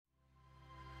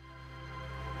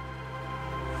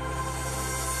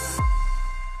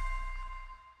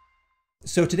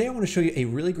So today I want to show you a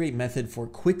really great method for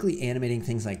quickly animating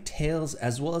things like tails,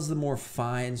 as well as the more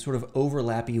fine, sort of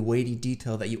overlappy, weighty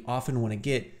detail that you often want to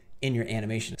get in your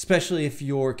animation. Especially if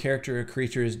your character or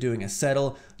creature is doing a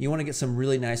settle, you want to get some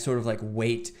really nice sort of like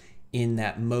weight in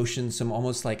that motion, some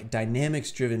almost like dynamics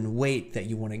driven weight that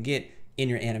you want to get in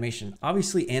your animation.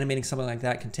 Obviously, animating something like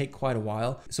that can take quite a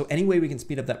while. So any way we can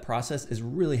speed up that process is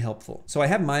really helpful. So I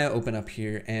have Maya open up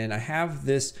here, and I have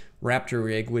this raptor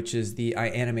rig, which is the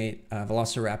Animate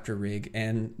Velociraptor rig.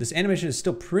 And this animation is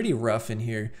still pretty rough in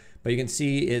here, but you can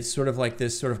see it's sort of like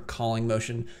this sort of calling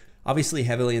motion, obviously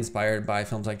heavily inspired by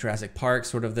films like Jurassic Park,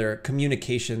 sort of their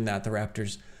communication that the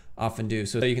raptors often do.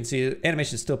 So you can see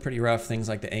animation is still pretty rough. Things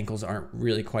like the ankles aren't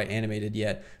really quite animated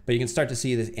yet, but you can start to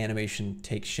see this animation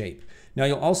take shape. Now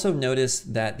you'll also notice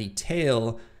that the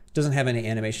tail doesn't have any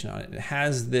animation on it. It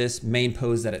has this main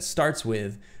pose that it starts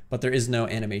with, but there is no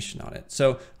animation on it.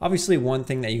 So obviously one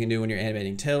thing that you can do when you're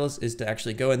animating tails is to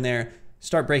actually go in there,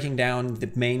 start breaking down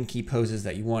the main key poses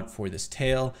that you want for this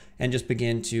tail, and just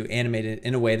begin to animate it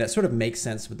in a way that sort of makes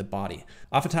sense with the body.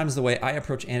 Oftentimes the way I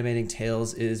approach animating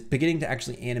tails is beginning to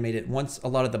actually animate it once a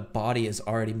lot of the body is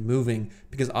already moving,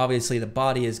 because obviously the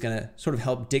body is gonna sort of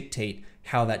help dictate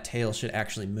how that tail should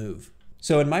actually move.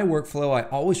 So in my workflow, I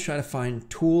always try to find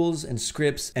tools and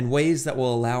scripts and ways that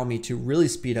will allow me to really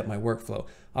speed up my workflow.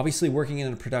 Obviously, working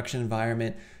in a production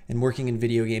environment and working in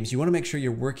video games, you want to make sure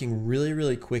you're working really,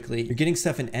 really quickly. You're getting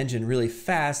stuff in engine really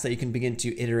fast that you can begin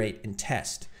to iterate and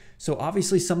test. So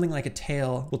obviously something like a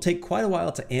tail will take quite a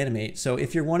while to animate. So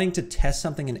if you're wanting to test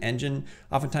something in engine,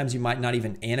 oftentimes you might not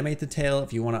even animate the tail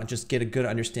if you want to just get a good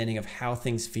understanding of how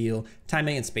things feel,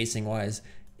 timing and spacing wise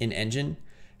in engine.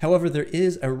 However, there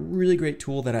is a really great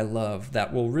tool that I love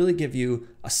that will really give you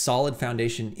a solid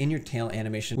foundation in your tail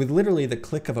animation with literally the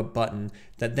click of a button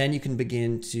that then you can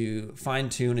begin to fine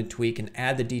tune and tweak and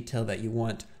add the detail that you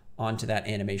want onto that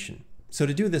animation. So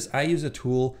to do this, I use a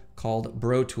tool called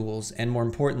BroTools and more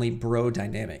importantly,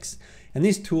 BroDynamics. And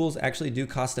these tools actually do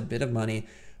cost a bit of money,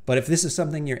 but if this is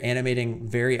something you're animating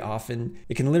very often,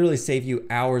 it can literally save you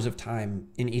hours of time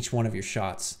in each one of your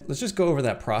shots. Let's just go over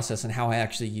that process and how I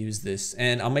actually use this.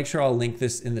 And I'll make sure I'll link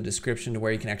this in the description to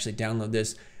where you can actually download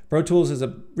this. BroTools is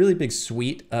a really big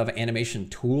suite of animation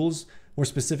tools. More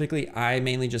specifically, I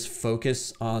mainly just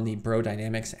focus on the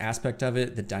BroDynamics aspect of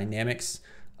it, the dynamics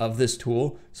of this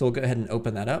tool. So we'll go ahead and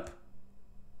open that up.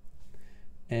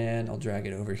 And I'll drag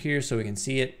it over here so we can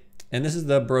see it. And this is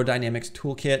the BroDynamics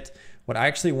toolkit. What I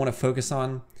actually want to focus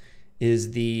on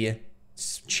is the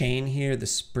chain here, the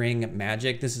spring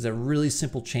magic. This is a really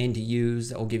simple chain to use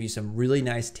that will give you some really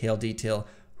nice tail detail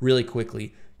really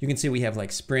quickly. You can see we have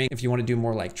like spring if you want to do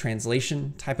more like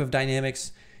translation type of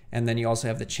dynamics. And then you also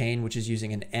have the chain, which is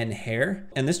using an N hair.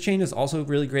 And this chain is also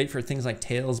really great for things like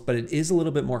tails, but it is a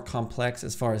little bit more complex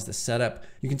as far as the setup.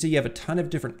 You can see you have a ton of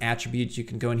different attributes you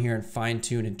can go in here and fine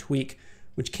tune and tweak,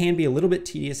 which can be a little bit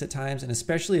tedious at times, and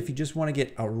especially if you just want to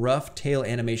get a rough tail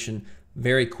animation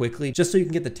very quickly, just so you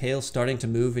can get the tail starting to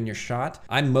move in your shot.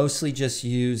 I mostly just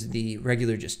use the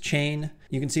regular just chain.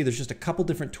 You can see there's just a couple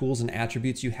different tools and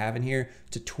attributes you have in here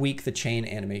to tweak the chain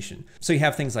animation. So you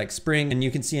have things like spring, and you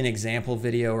can see an example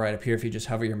video right up here if you just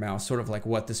hover your mouse, sort of like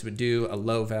what this would do. A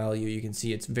low value, you can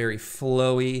see it's very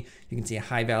flowy. You can see a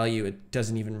high value, it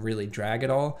doesn't even really drag at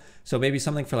all. So maybe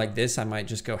something for like this, I might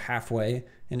just go halfway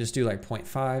and just do like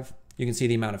 0.5. You can see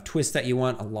the amount of twist that you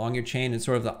want along your chain and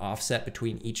sort of the offset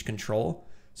between each control.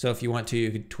 So if you want to,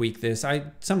 you could tweak this. I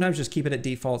sometimes just keep it at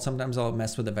default. Sometimes I'll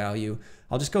mess with the value.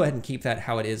 I'll just go ahead and keep that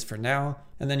how it is for now.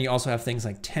 And then you also have things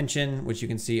like tension, which you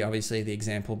can see obviously the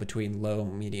example between low,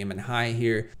 medium, and high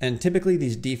here. And typically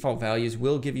these default values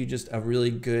will give you just a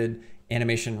really good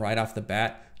animation right off the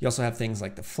bat. You also have things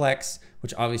like the flex,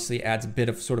 which obviously adds a bit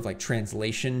of sort of like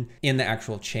translation in the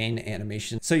actual chain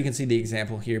animation. So you can see the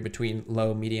example here between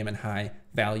low, medium, and high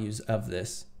values of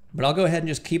this. But I'll go ahead and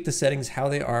just keep the settings how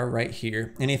they are right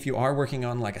here. And if you are working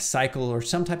on like a cycle or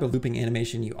some type of looping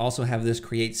animation, you also have this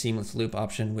create seamless loop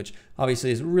option, which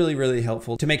obviously is really, really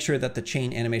helpful to make sure that the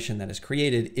chain animation that is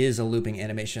created is a looping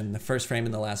animation. The first frame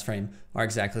and the last frame are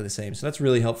exactly the same. So that's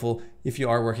really helpful if you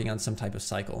are working on some type of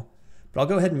cycle. But I'll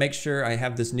go ahead and make sure I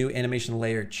have this new animation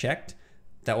layer checked.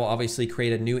 That will obviously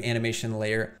create a new animation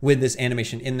layer with this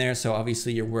animation in there. So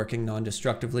obviously you're working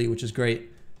non-destructively, which is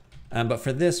great. But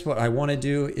for this, what I want to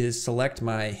do is select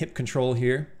my hip control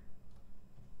here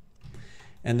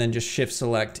and then just shift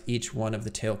select each one of the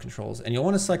tail controls. And you'll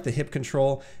want to select the hip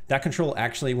control. That control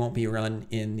actually won't be run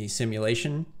in the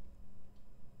simulation.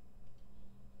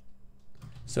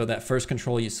 So that first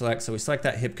control you select, so we select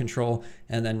that hip control,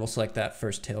 and then we'll select that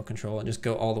first tail control and just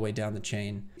go all the way down the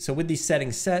chain. So with these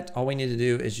settings set, all we need to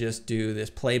do is just do this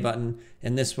play button,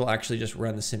 and this will actually just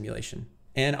run the simulation.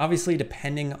 And obviously,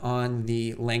 depending on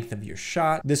the length of your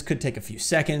shot, this could take a few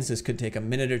seconds, this could take a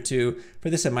minute or two. For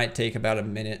this, it might take about a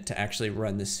minute to actually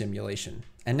run this simulation.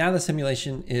 And now the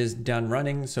simulation is done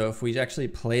running, so if we actually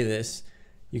play this,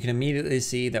 you can immediately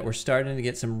see that we're starting to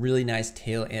get some really nice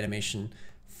tail animation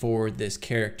for this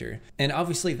character. And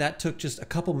obviously that took just a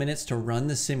couple minutes to run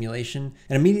the simulation,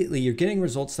 and immediately you're getting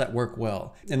results that work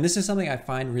well. And this is something I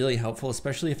find really helpful,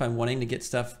 especially if I'm wanting to get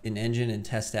stuff in engine and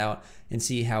test out and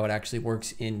see how it actually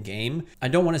works in game. I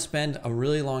don't want to spend a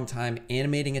really long time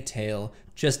animating a tail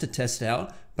just to test it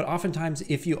out, but oftentimes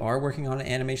if you are working on an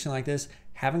animation like this,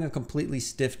 having a completely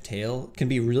stiff tail can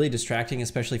be really distracting,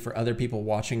 especially for other people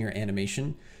watching your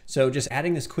animation. So just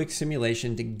adding this quick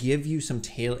simulation to give you some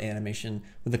tail animation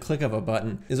with the click of a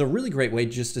button is a really great way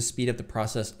just to speed up the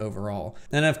process overall.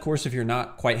 And of course, if you're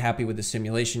not quite happy with the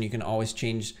simulation, you can always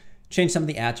change some of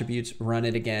the attributes, run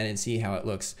it again, and see how it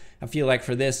looks. I feel like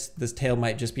for this tail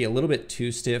might just be a little bit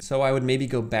too stiff, so I would maybe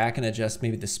go back and adjust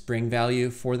maybe the spring value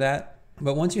for that.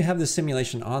 But once you have the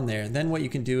simulation on there, then what you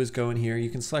can do is go in here, you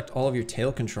can select all of your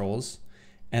tail controls,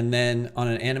 and then on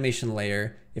an animation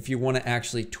layer, if you want to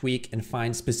actually tweak and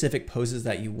find specific poses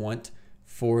that you want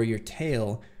for your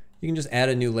tail, you can just add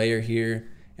a new layer here.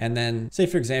 And then say,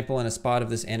 for example, in a spot of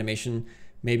this animation,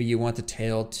 maybe you want the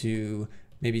tail to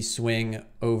maybe swing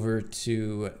over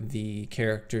to the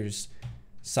character's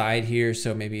side here.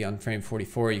 So maybe on frame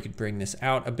 44, you could bring this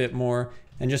out a bit more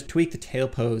and just tweak the tail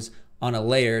pose on a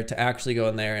layer to actually go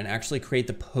in there and actually create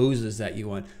the poses that you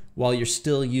want, while you're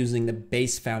still using the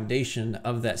base foundation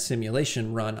of that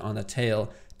simulation run on the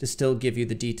tail to still give you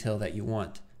the detail that you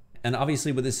want. And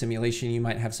obviously with this simulation, you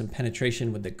might have some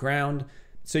penetration with the ground.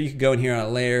 So you could go in here on a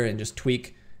layer and just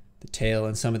tweak the tail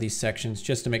in some of these sections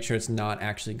just to make sure it's not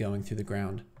actually going through the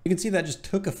ground. You can see that just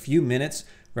took a few minutes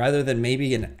rather than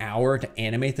maybe an hour to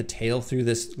animate the tail through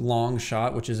this long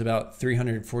shot, which is about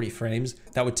 340 frames.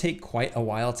 That would take quite a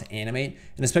while to animate.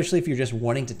 And especially if you're just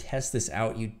wanting to test this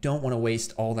out, you don't want to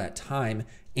waste all that time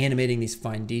animating these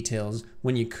fine details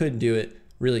when you could do it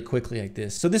really quickly like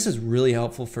this. So this is really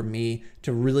helpful for me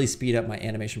to really speed up my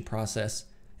animation process.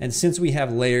 And since we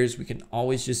have layers, we can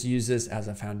always just use this as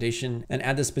a foundation and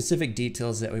add the specific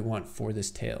details that we want for this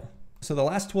tail. So the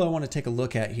last tool I want to take a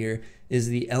look at here is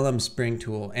the LMspring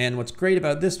tool. And what's great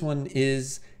about this one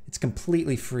is it's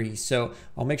completely free. So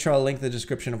I'll make sure I'll link the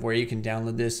description of where you can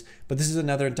download this. But this is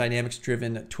another dynamics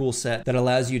driven tool set that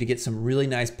allows you to get some really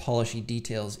nice polishy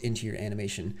details into your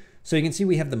animation. So you can see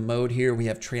we have the mode here, we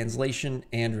have translation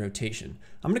and rotation.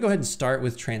 I'm gonna go ahead and start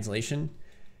with translation,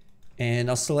 and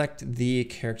I'll select the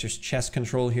character's chest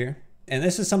control here. And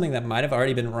this is something that might have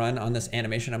already been run on this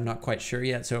animation. I'm not quite sure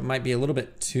yet, so it might be a little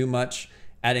bit too much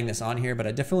adding this on here, but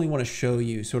I definitely want to show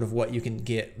you sort of what you can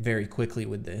get very quickly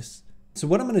with this. So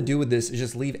what I'm going to do with this is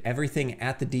just leave everything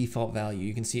at the default value.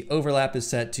 You can see overlap is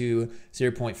set to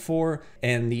 0.4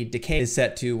 and the decay is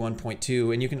set to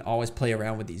 1.2, and you can always play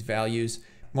around with these values.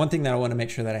 One thing that I want to make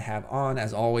sure that I have on,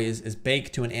 as always, is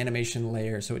bake to an animation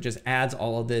layer. So it just adds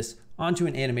all of this onto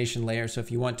an animation layer. So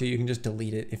if you want to, you can just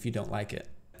delete it if you don't like it.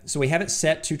 So we have it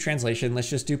set to translation. Let's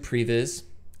just do previs,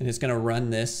 and it's going to run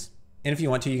this. And if you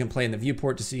want to, you can play in the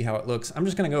viewport to see how it looks. I'm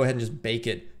just going to go ahead and just bake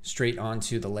it straight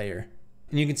onto the layer.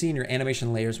 And you can see in your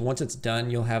animation layers, once it's done,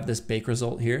 you'll have this bake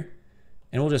result here.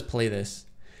 And we'll just play this.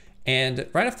 And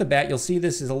right off the bat, you'll see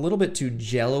this is a little bit too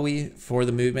jello-y for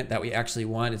the movement that we actually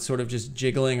want. It's sort of just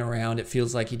jiggling around. It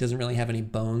feels like he doesn't really have any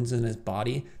bones in his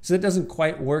body. So that doesn't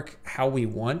quite work how we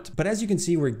want. But as you can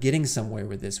see, we're getting somewhere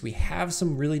with this. We have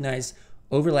some really nice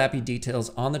overlappy details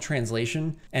on the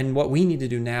translation. And what we need to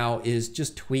do now is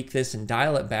just tweak this and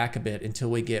dial it back a bit until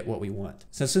we get what we want.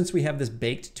 So since we have this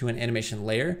baked to an animation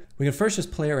layer, we can first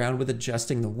just play around with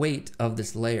adjusting the weight of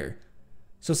this layer.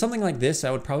 So something like this,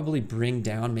 I would probably bring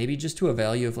down maybe just to a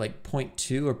value of like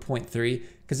 0.2 or 0.3,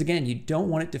 because again, you don't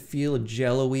want it to feel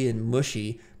jello-y and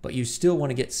mushy, but you still want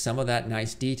to get some of that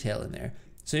nice detail in there.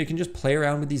 So you can just play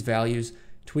around with these values,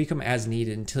 tweak them as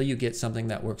needed until you get something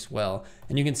that works well.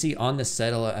 And you can see on the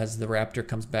settle, as the raptor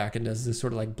comes back and does this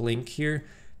sort of like blink here,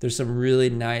 there's some really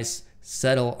nice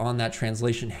settle on that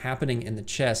translation happening in the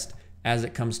chest as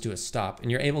it comes to a stop.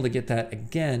 And you're able to get that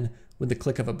again with the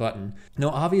click of a button. Now,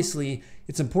 obviously,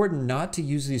 it's important not to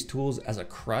use these tools as a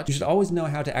crutch. You should always know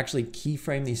how to actually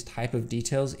keyframe these type of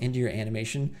details into your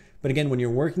animation. But again, when you're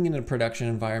working in a production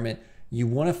environment, you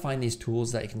want to find these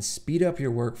tools that can speed up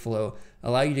your workflow,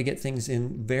 allow you to get things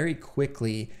in very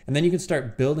quickly, and then you can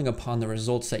start building upon the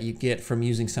results that you get from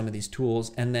using some of these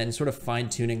tools and then sort of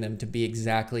fine-tuning them to be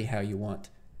exactly how you want.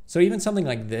 So even something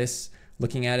like this,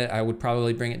 looking at it, I would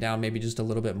probably bring it down maybe just a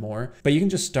little bit more, but you can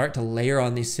just start to layer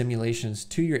on these simulations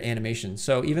to your animation.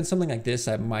 So even something like this,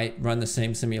 I might run the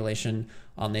same simulation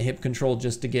on the hip control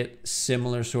just to get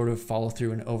similar sort of follow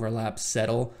through and overlap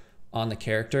settle on the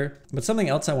character. But something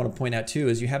else I want to point out too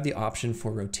is you have the option for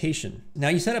rotation. Now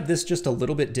you set up this just a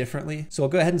little bit differently. So I'll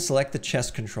go ahead and select the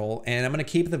chest control, and I'm going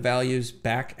to keep the values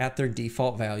back at their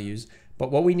default values. But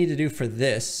what we need to do for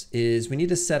this is we need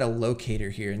to set a locator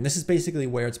here. And this is basically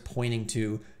where it's pointing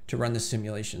to run the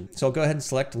simulation. So I'll go ahead and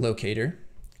select locator,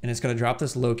 and it's going to drop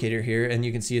this locator here. And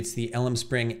you can see it's the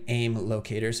LMspring aim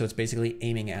locator. So it's basically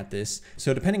aiming at this.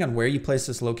 So depending on where you place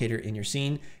this locator in your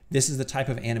scene, this is the type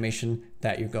of animation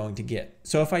that you're going to get.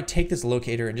 So if I take this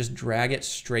locator and just drag it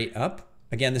straight up,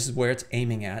 again, this is where it's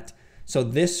aiming at. So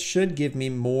this should give me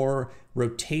more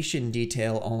rotation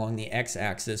detail along the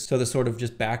x-axis. So the sort of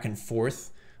just back and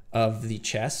forth of the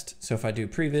chest. So if I do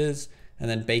previs and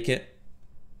then bake it,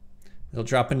 it'll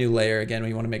drop a new layer. Again,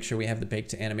 we want to make sure we have the bake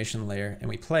to animation layer, and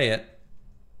we play it.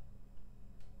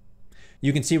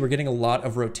 You can see we're getting a lot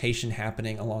of rotation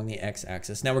happening along the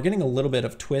x-axis. Now we're getting a little bit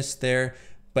of twist there,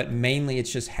 but mainly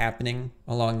it's just happening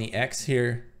along the X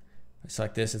here. I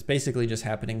select this, it's basically just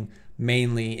happening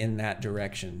mainly in that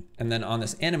direction. And then on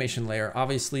this animation layer,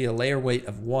 obviously a layer weight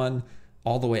of 1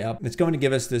 all the way up. It's going to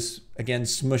give us this, again,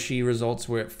 smushy results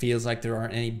where it feels like there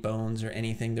aren't any bones or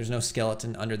anything. There's no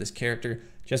skeleton under this character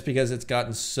just because it's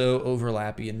gotten so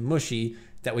overlappy and mushy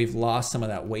that we've lost some of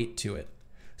that weight to it.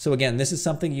 So again, this is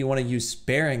something you want to use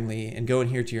sparingly and go in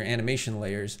here to your animation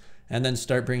layers and then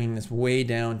start bringing this way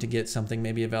down to get something,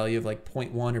 maybe a value of like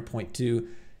 0.1 or 0.2,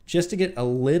 just to get a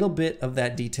little bit of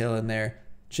that detail in there,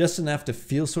 just enough to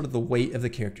feel sort of the weight of the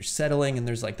character settling, and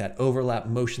there's like that overlap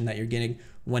motion that you're getting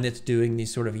when it's doing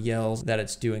these sort of yells that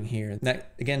it's doing here.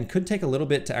 That, again, could take a little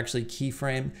bit to actually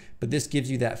keyframe, but this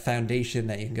gives you that foundation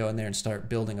that you can go in there and start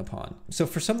building upon. So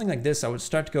for something like this, I would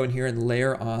start to go in here and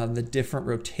layer on the different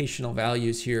rotational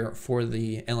values here for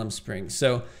the LMspring.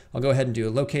 So I'll go ahead and do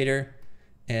a locator,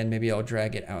 and maybe I'll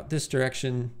drag it out this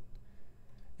direction,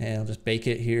 and I'll just bake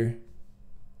it here.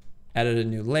 Added a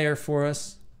new layer for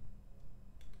us.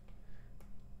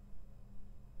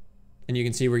 And you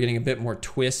can see we're getting a bit more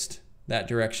twist that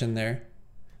direction there.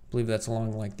 I believe that's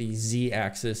along like the Z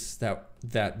axis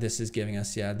that this is giving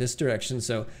us. Yeah, this direction.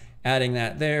 So adding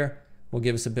that there will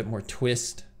give us a bit more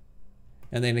twist.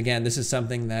 And then again, this is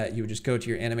something that you would just go to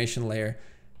your animation layer.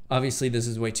 Obviously this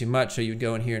is way too much, so you'd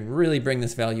go in here and really bring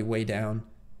this value way down.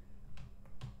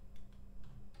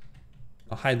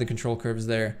 I'll hide the control curves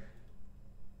there.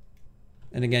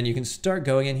 And again, you can start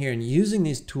going in here and using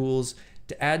these tools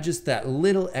to add just that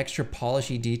little extra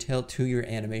polishy detail to your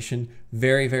animation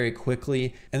very, very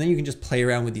quickly. And then you can just play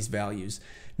around with these values.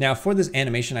 Now for this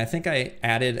animation, I think I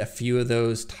added a few of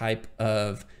those type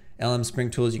of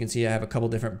LMspring tools. You can see I have a couple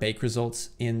different bake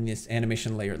results in this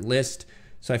animation layer list.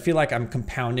 So I feel like I'm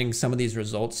compounding some of these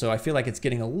results. So I feel like it's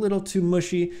getting a little too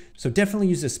mushy. So definitely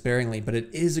use this sparingly, but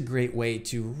it is a great way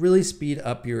to really speed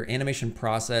up your animation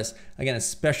process. Again,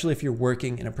 especially if you're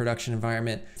working in a production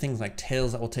environment, things like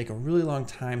tails that will take a really long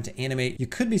time to animate. You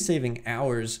could be saving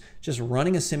hours just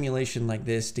running a simulation like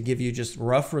this to give you just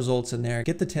rough results in there,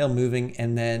 get the tail moving,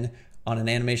 and then on an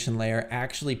animation layer,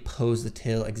 actually pose the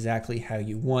tail exactly how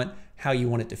you want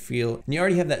it to feel. And you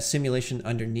already have that simulation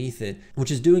underneath it, which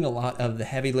is doing a lot of the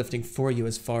heavy lifting for you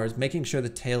as far as making sure the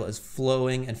tail is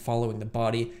flowing and following the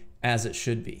body as it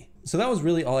should be. So that was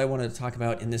really all I wanted to talk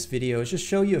about in this video, is just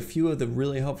show you a few of the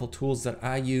really helpful tools that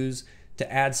I use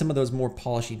to add some of those more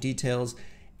polishy details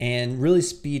and really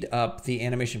speed up the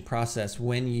animation process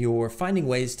when you're finding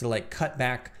ways to like cut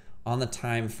back on the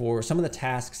time for some of the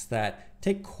tasks that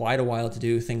take quite a while to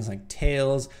do, things like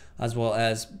tails, as well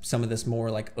as some of this more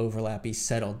like overlappy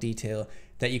settle detail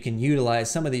that you can utilize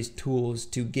some of these tools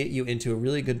to get you into a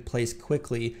really good place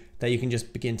quickly that you can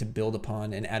just begin to build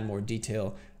upon and add more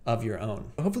detail of your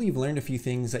own. Hopefully you've learned a few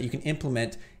things that you can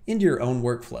implement into your own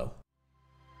workflow.